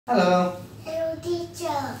Hello. Hello,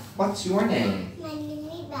 teacher. What's your name? My name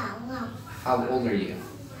is Ngọc. How old are you?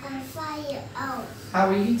 I'm 5 years old. How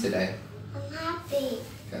are you today? I'm happy.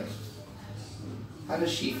 Good. How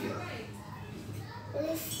does she feel?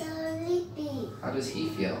 Little sleepy. How does he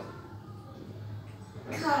feel?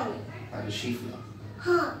 Cold. How does she feel?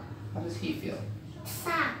 Hot. How does he feel?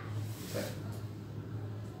 Sad. Good.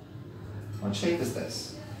 What shape is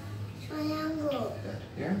this? Triangle. Good.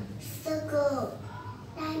 Here? Circle.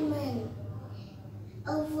 Diamond.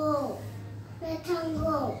 Oval.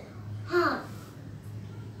 Rectangle. Heart.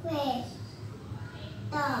 Square.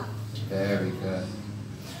 Dog. Very good.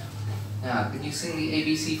 Now, can you sing the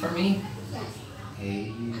ABC for me? Yes.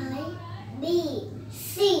 A. B,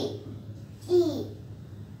 C, E.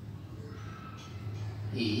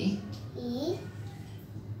 E. E.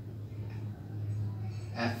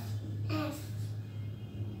 F. F.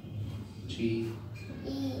 G.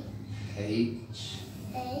 E. H.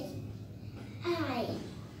 H. I.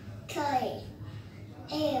 K.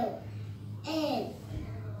 L. N.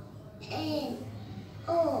 N.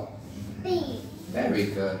 O. P. Very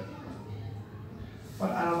good.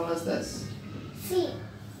 What animal is this? C.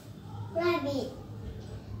 Rabbit.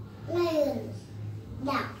 Lion.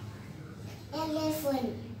 Duck.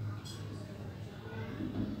 Elephant.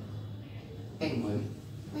 Penguin.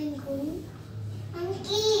 Penguin.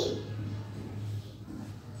 Monkey.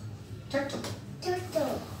 Turtle.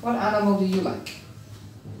 Turtle. What animal do you like?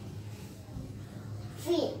 Fish.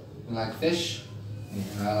 You like fish?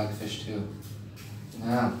 Yeah, I like fish too.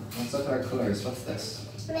 Now, let's look at our colors. What's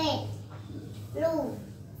this? Red. Blue.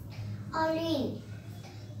 Orange.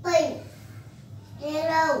 Pink.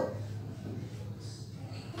 Yellow.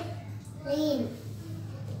 Green.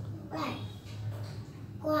 Black.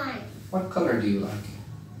 White. What color do you like?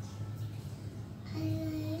 I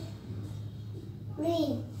like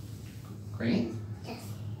green. Green? Yes.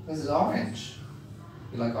 This is orange.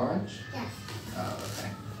 You like orange? Yes. Oh,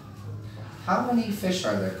 okay. How many fish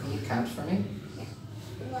are there? Can you count for me?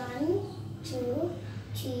 1, 2,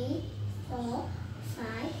 3, 4, 5,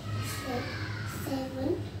 6,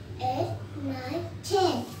 7, 8, 9,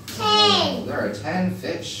 10. Oh, there are 10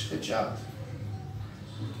 fish. Good job.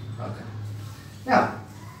 Okay. Now,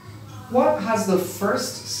 what has the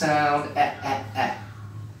first sound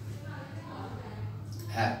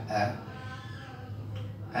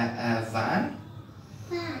van?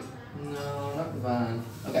 One. No, not van.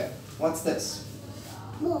 Okay, what's this?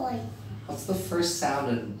 Boy. What's the first sound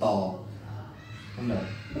in ball? No.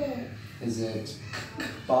 Ball. Is it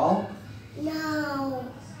ball? No.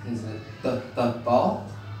 Is it the ball?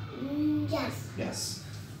 Yes. Yes.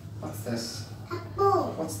 What's this?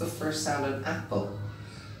 Apple. What's the first sound in apple?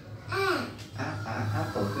 A.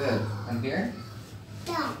 Apple, good. And here?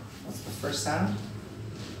 Dog. What's the first sound?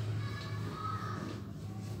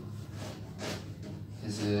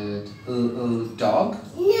 Is it dog?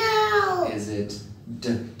 No. Is it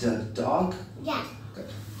dog? Yes. Good.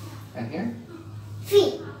 And here?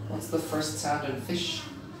 Fish. What's the first sound in fish?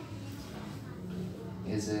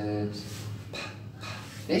 Is it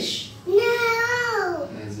fish? No.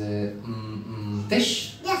 Is it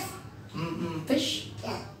fish? Yes. Fish?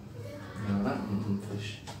 Yes. No, not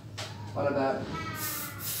fish. What about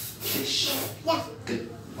fish? Yes. Good.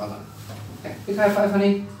 Well done. Okay, big high five,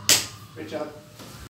 honey. Great job.